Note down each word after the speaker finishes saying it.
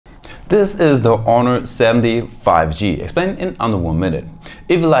This is the Honor 70 5G, explained in under 1 minute.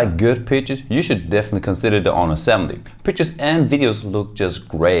 If you like good pictures, you should definitely consider the Honor 70. Pictures and videos look just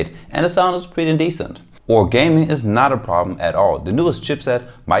great and the sound is pretty decent. Or gaming is not a problem at all. The newest chipset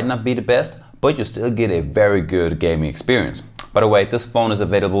might not be the best, but you still get a very good gaming experience. By the way, this phone is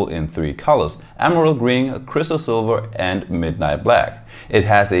available in 3 colors: emerald green, crystal silver and midnight black. It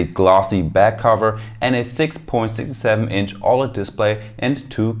has a glossy back cover and a 6.67-inch OLED display and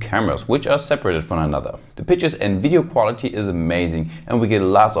 2 cameras, which are separated from one another. The pictures and video quality is amazing, and we get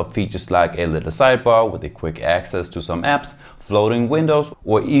lots of features like a little sidebar with a quick access to some apps, floating windows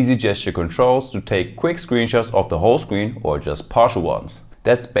or easy gesture controls to take quick screenshots of the whole screen or just partial ones.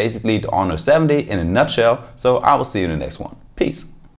 That's basically the Honor 70 in a nutshell, so I will see you in the next one. Peace.